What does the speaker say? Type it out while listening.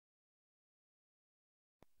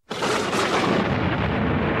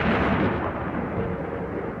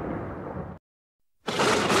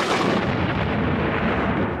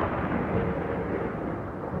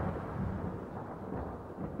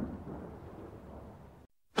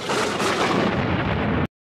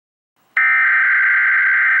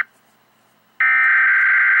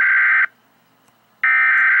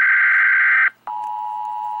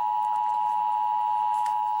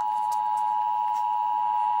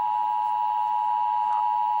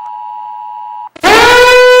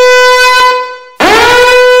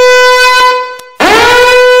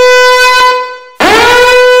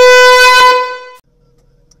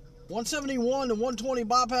to 120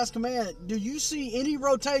 bypass command. Do you see any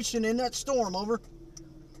rotation in that storm? Over.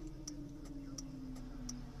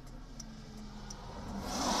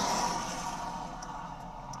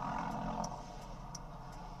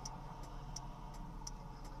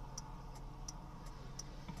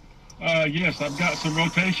 Yes, I've got some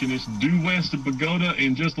rotation. It's due west of Bagota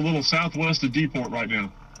and just a little southwest of Deport right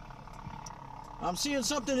now. I'm seeing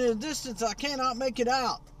something in the distance. I cannot make it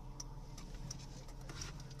out.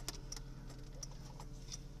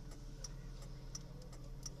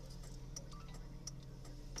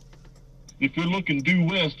 If you're looking due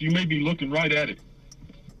west, you may be looking right at it.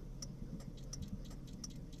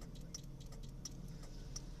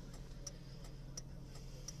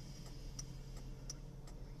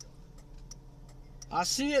 I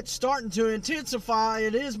see it starting to intensify.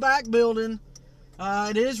 It is back building.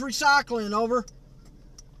 It is recycling. Over.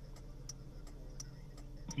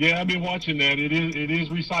 Yeah, I've been watching that. It is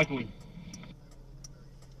recycling.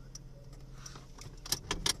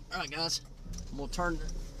 All right, guys. I'm going to turn it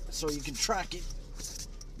so you can track it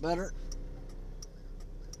better.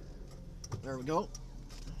 There we go.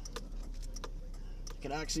 You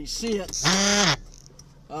can actually see it.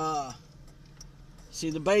 See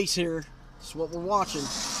the base here. That's what we're watching.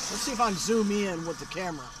 Let's see if I can zoom in with the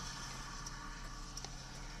camera.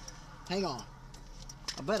 Hang on.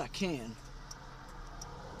 I bet I can.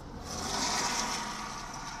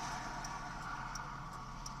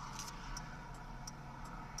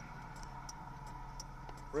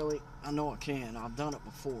 Really? I know I can. I've done it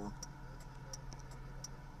before.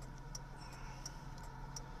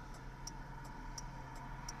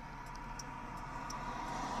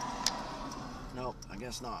 Nope, I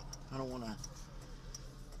guess not. I don't want to.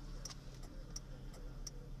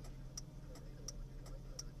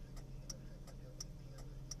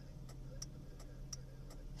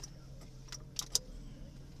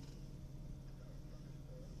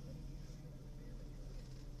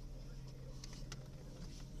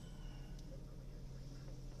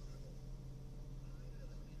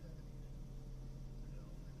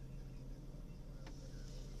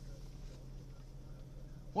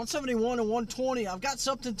 .171 and 120. I've got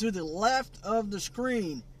something to the left of the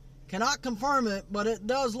screen. Cannot confirm it, but it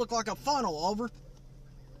does look like a funnel. Over.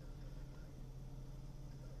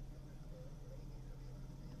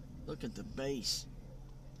 Look at the base.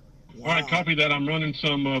 Wow. All right, copy that. I'm running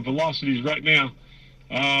some velocities right now.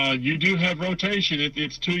 You do have rotation.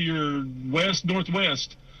 It's to your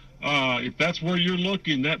west-northwest. If that's where you're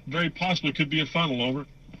looking, that very possibly could be a funnel. Over.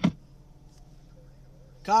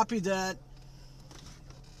 Copy that.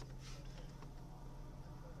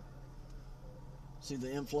 See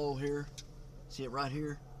the inflow here? See it right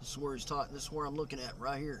here? This is where it's taught. This is where I'm looking at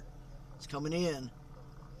right here. It's coming in,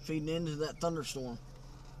 feeding into that thunderstorm.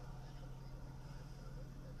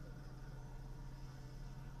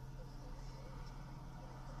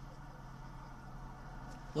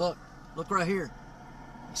 Look right here.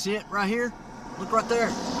 See it right here? Look right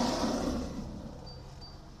there.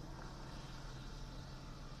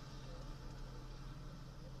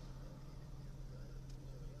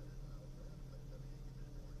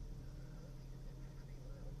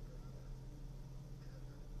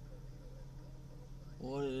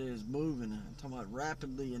 What it is moving. I'm talking about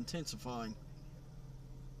rapidly intensifying.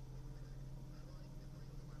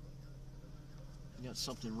 You got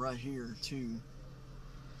something right here too.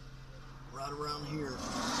 Right around here.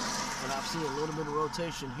 But I see a little bit of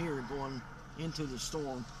rotation here going into the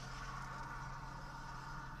storm.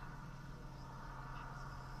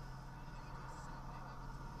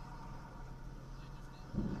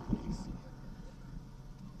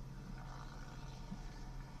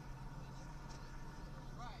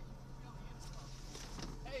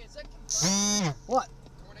 What?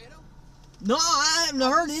 Tornado? No, I haven't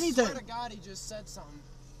heard anything. I swear to God, he just said something.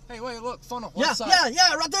 Hey, wait, look, funnel. Yeah,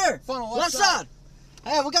 right there. Funnel, left side.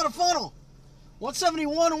 Hey, we got a funnel.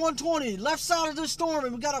 171 and 120, left side of this storm,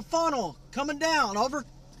 and we got a funnel coming down. Over.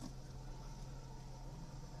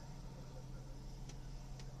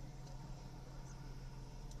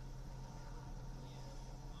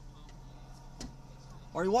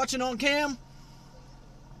 Are you watching on cam?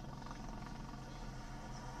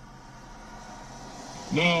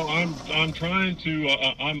 No, I'm trying to.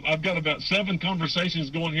 I've got about 7 conversations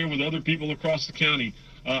going here with other people across the county.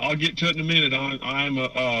 I'll get to it in a minute. I'm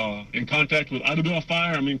in contact with IDABEL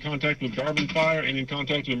Fire. I'm in contact with Garvin Fire, and in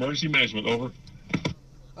contact with Emergency Management. Over.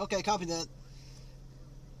 Okay, copy that.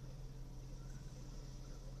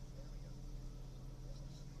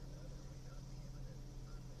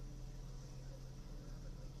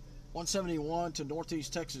 .171 to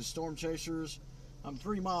Northeast Texas Storm Chasers. I'm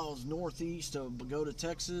 3 miles northeast of Bagota,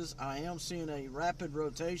 Texas. I am seeing a rapid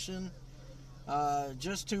rotation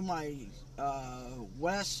just to my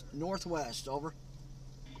northwest. Over.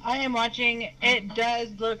 I am watching. It does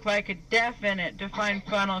look like a definite defined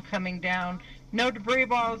funnel coming down. No debris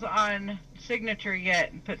balls on signature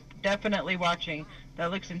yet, but definitely watching.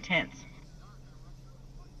 That looks intense.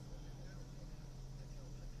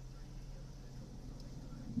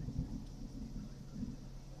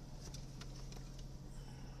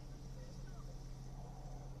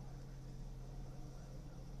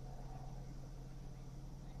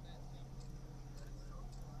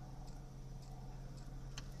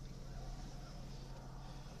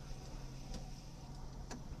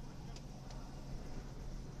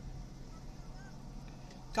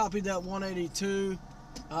 Copy that 182.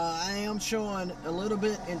 I am showing a little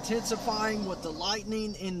bit intensifying with the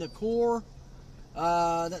lightning in the core.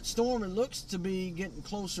 That storm, it looks to be getting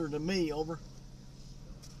closer to me. Over.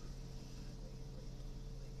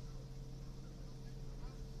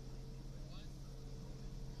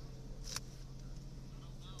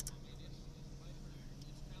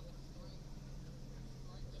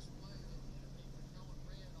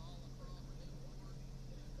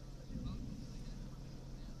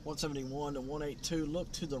 .171 to 182.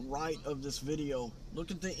 Look to the right of this video.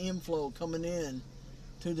 Look at the inflow coming in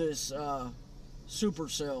to this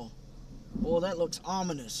supercell. Boy, that looks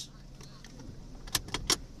ominous.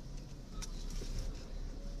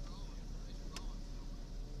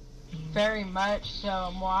 Very much so.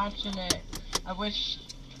 I'm watching it. I wish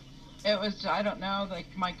it was, I don't know, like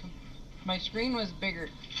my screen was bigger.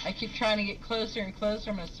 I keep trying to get closer and closer.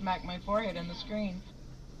 I'm going to smack my forehead in the screen.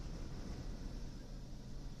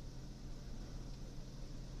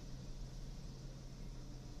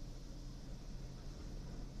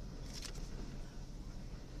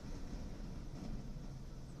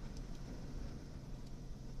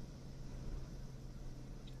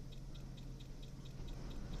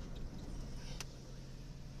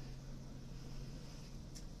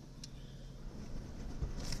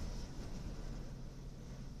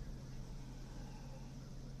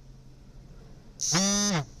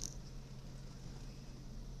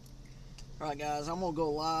 Alright guys, I'm going to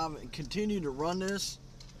go live and continue to run this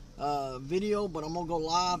video, but I'm going to go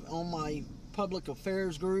live on my public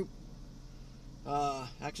affairs group.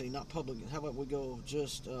 Actually, not public. How about we go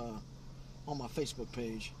just on my Facebook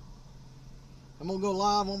page. I'm going to go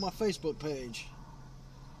live on my Facebook page.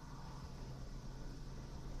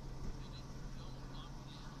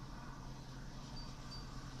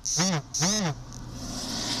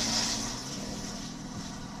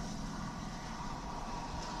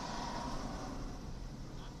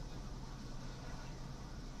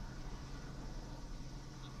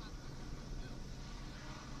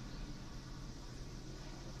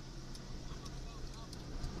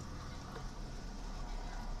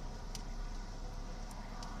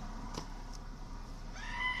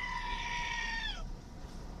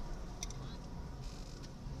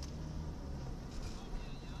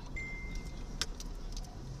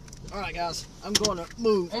 Alright guys, I'm going to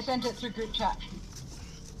move. I sent it through group chat.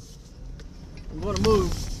 I'm going to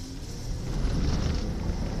move.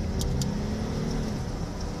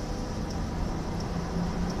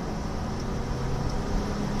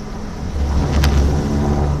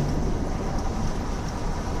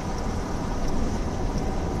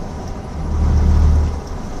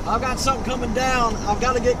 I've got something coming down. I've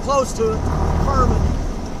got to get close to it. Confirm it.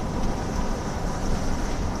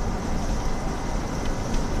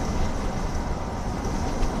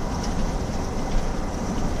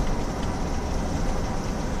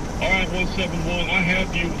 Alright, 171, I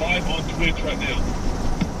have you live on Twitch right now.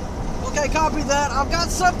 Okay, copy that. I've got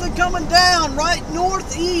something coming down right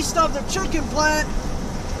northeast of the chicken plant.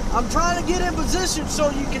 I'm trying to get in position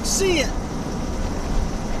so you can see it.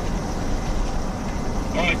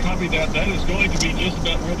 Alright, copy that. That is going to be just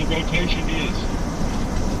about where the rotation is.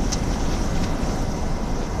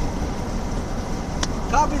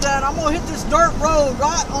 Copy that. I'm going to hit this dirt road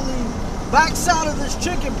right on the back side of this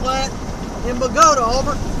chicken plant in Bagota.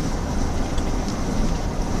 Over.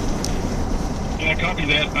 Yeah, copy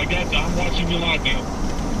that. I got that. I'm watching you live now.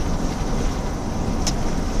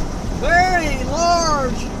 Very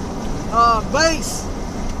large base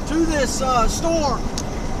to this storm.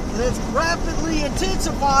 And it's rapidly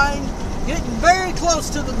intensifying, getting very close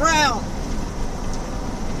to the ground.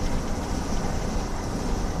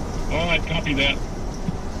 Alright, copy that.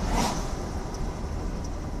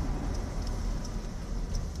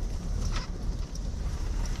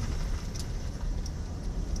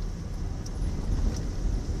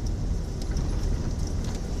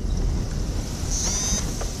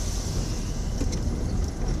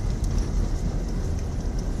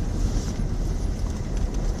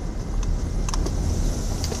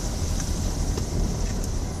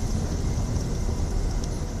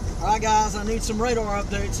 Alright guys, I need some radar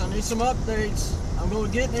updates. I need some updates. I'm going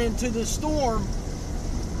to get into the storm.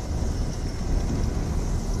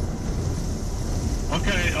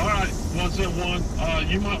 Okay, all right, 171.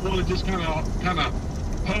 You might want to just kind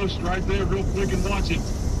of post right there real quick and watch it.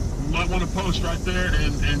 You might want to post right there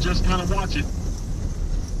and just kind of watch it.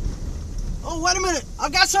 Oh, wait a minute.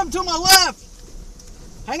 I've got something to my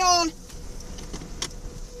left. Hang on.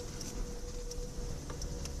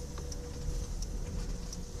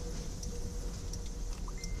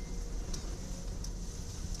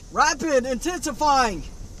 Rapid intensifying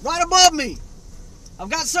right above me. I've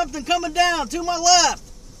got something coming down to my left,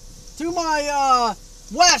 to my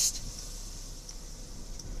west.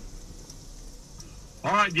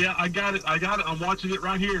 All right, yeah, I got it. I'm watching it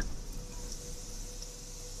right here.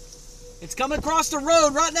 It's coming across the road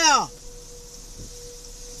right now.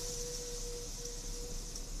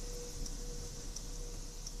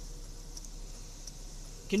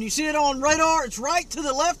 Can you see it on radar? It's right to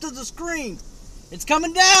the left of the screen. It's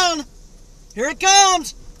coming down. Here it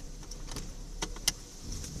comes.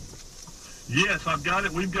 Yes, I've got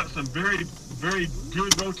it. We've got some very, very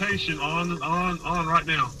good rotation on right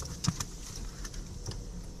now.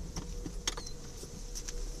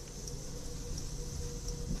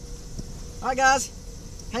 Alright guys,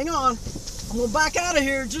 hang on. I'm going to back out of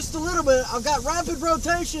here just a little bit. I've got rapid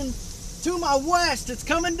rotation to my west. It's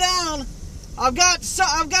coming down. I've got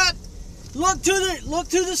look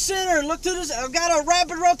to the center. I've got a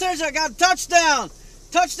rapid rotation. I got a touchdown.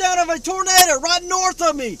 Touchdown of a tornado right north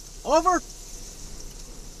of me. Over.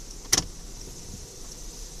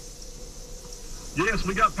 Yes,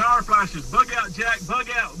 we got power flashes. Bug out, Jack. Bug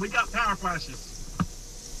out. We got power flashes.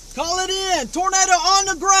 Call it in. Tornado on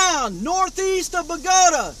the ground. Northeast of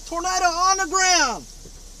Bagota. Tornado on the ground.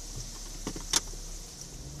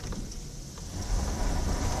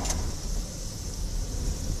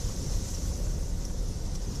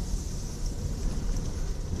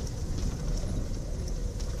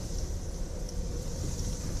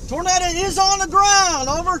 Tornado is on the ground.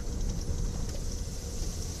 Over.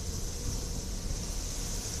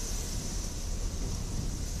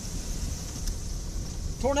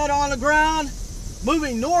 Tornado on the ground,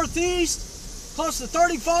 moving northeast, close to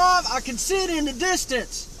 35. I can see it in the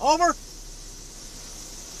distance. Over.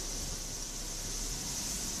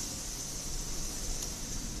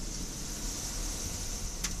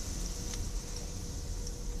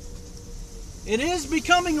 It is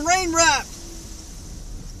becoming rain wrapped.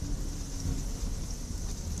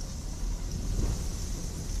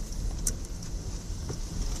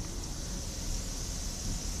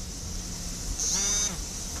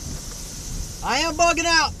 I am bugging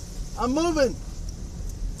out. I'm moving.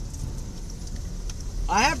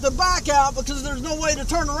 I have to back out because there's no way to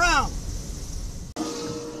turn around.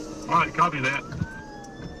 All right, copy that.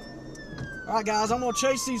 All right, guys, I'm going to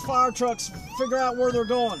chase these fire trucks, figure out where they're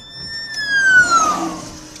going.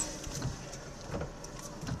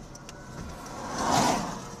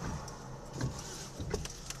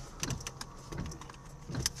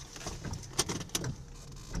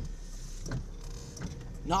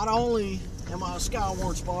 Not only am I a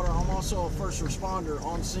Skywarn spotter, I'm also a first responder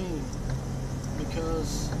on scene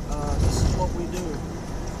because this is what we do.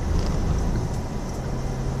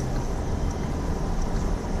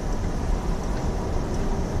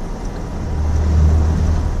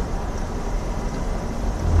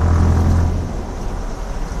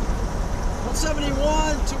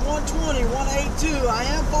 to 120, 182. I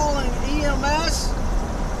am following EMS,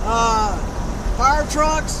 fire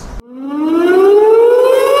trucks.